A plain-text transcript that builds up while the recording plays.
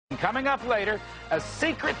coming up later, a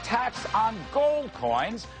secret tax on gold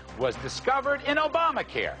coins was discovered in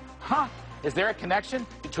Obamacare. Huh? Is there a connection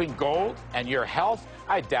between gold and your health?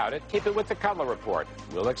 I doubt it. Keep it with the Cutler Report.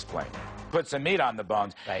 We'll explain. Put some meat on the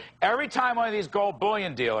bones. Right. Every time one of these gold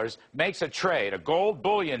bullion dealers makes a trade, a gold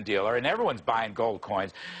bullion dealer, and everyone's buying gold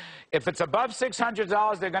coins, if it's above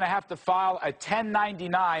 $600, they're going to have to file a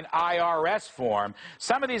 1099 IRS form.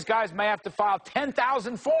 Some of these guys may have to file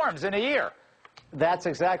 10,000 forms in a year. That's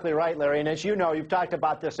exactly right, Larry. And as you know, you've talked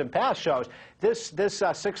about this in past shows. This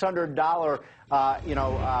 $600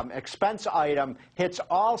 expense item hits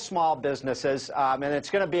all small businesses, and it's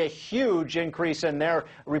going to be a huge increase in their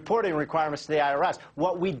reporting requirements to the IRS.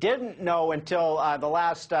 What we didn't know until the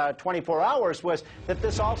last 24 hours was that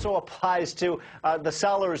this also applies to the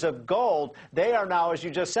sellers of gold. They are now, as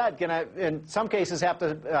you just said, going to, in some cases, have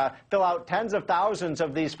to fill out tens of thousands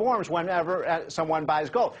of these forms whenever someone buys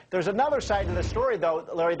gold. There's another side to the story, though,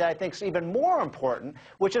 Larry, that I think is even more important,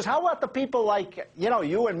 which is how about the people like,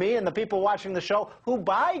 you and me and the people watching the show who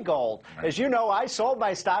buy gold. Right. As you know, I sold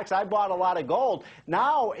my stocks. I bought a lot of gold.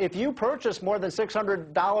 Now, if you purchase more than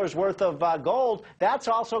 $600 worth of gold, that's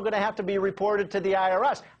also going to have to be reported to the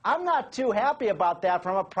IRS. I'm not too happy about that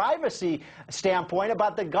from a privacy standpoint,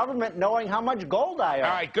 about the government knowing how much gold I own.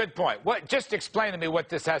 All right, good point. Just explain to me what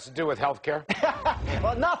this has to do with health care.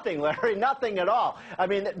 Well, nothing, Larry, nothing at all. I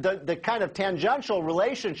mean, the kind of tangential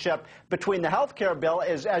relationship between the health care bill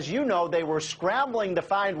is, as you know, they were scrambling to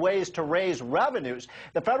find ways to raise revenues.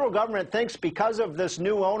 The federal government thinks because of this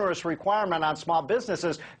new onerous requirement on small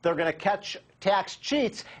businesses, they're going to catch tax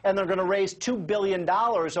cheats, and they're going to raise $2 billion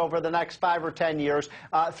over the next 5 or 10 years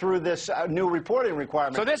through this new reporting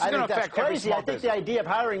requirement. So this is going to affect every small I think the idea of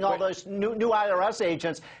hiring all those new IRS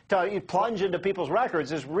agents to plunge into people's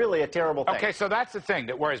records is really a terrible thing. Okay, so that's the thing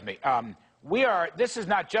that worries me. This is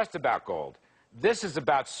not just about gold. This is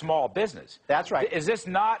about small business. That's right. Is this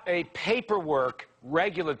not a paperwork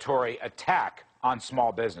regulatory attack on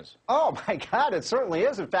small business? Oh, my God, it certainly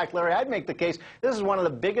is. In fact, Larry, I'd make the case this is one of the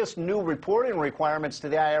biggest new reporting requirements to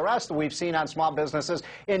the IRS that we've seen on small businesses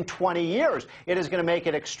in 20 years. It is going to make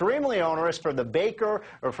it extremely onerous for the baker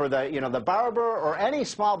or for the, the barber or any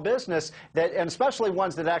small business, that, and especially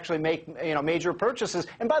ones that actually make, major purchases.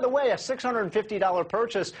 And by the way, a $650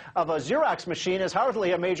 purchase of a Xerox machine is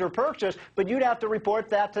hardly a major purchase, but you'd have to report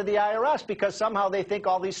that to the IRS because somehow they think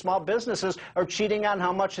all these small businesses are cheating on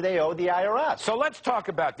how much they owe the IRS. So let's talk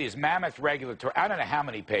about these mammoth regulatory. I don't know how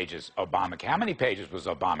many pages ObamaCare. How many pages was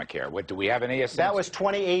Obamacare? Do we have any sense? That was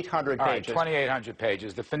 2,800 pages. All right, 2,800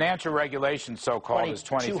 pages. The financial regulation, so-called, is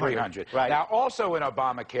 2,300. Right. Now, also in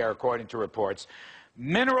Obamacare, according to reports,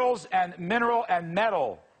 mineral and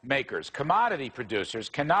metal makers, commodity producers,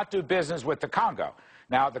 cannot do business with the Congo.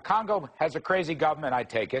 Now, the Congo has a crazy government, I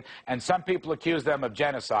take it, and some people accuse them of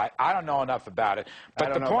genocide. I don't know enough about it.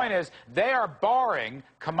 But the point is, they are barring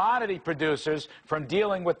commodity producers from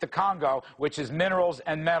dealing with the Congo, which is minerals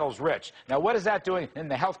and metals rich. Now, what is that doing in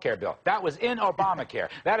the health care bill? That was in Obamacare.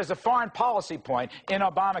 That is a foreign policy point in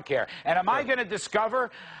Obamacare. And am I going to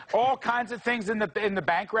discover all kinds of things in the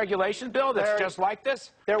bank regulation bill that's just like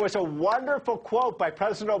this? There was a wonderful quote by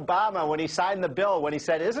President Obama when he signed the bill, when he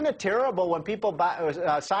said, isn't it terrible when people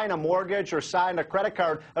sign a mortgage or sign a credit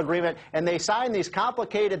card agreement and they sign these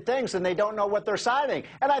complicated things and they don't know what they're signing?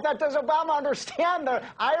 And I thought, does Obama understand the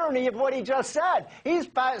irony of what he just said? He's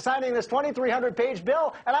signing this 2,300-page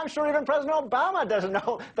bill, and I'm sure even President Obama doesn't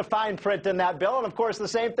know the fine print in that bill. And of course, the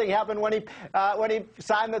same thing happened when he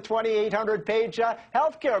signed the 2,800-page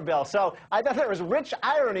health care bill. So I thought there was rich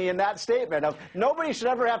irony in that statement of nobody should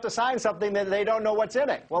ever have to sign something that they don't know what's in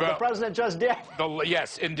it. Well, the president just did.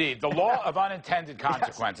 Yes, indeed. The law of unintended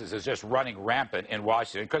consequences is just running rampant in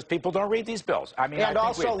Washington because people don't read these bills. I mean, they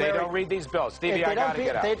don't read these bills. Stevie, I got to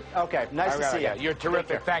get out. Okay, nice to see you. You're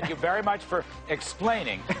terrific. Thank you very much for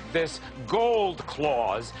explaining this gold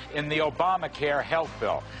clause in the Obamacare health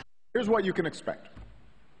bill. Here's what you can expect.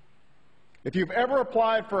 If you've ever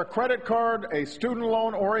applied for a credit card, a student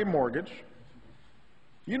loan, or a mortgage,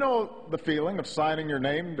 you know the feeling of signing your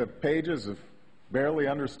name to pages of barely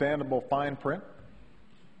understandable fine print.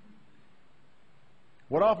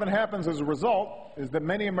 What often happens as a result is that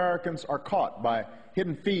many Americans are caught by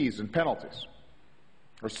hidden fees and penalties,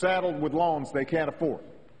 or saddled with loans they can't afford.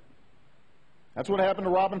 That's what happened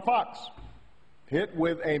to Robin Fox, hit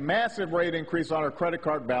with a massive rate increase on her credit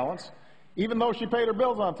card balance, even though she paid her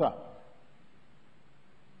bills on time.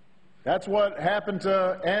 That's what happened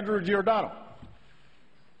to Andrew Giordano,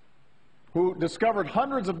 who discovered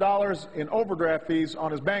hundreds of dollars in overdraft fees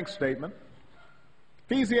on his bank statement,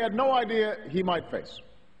 fees he had no idea he might face.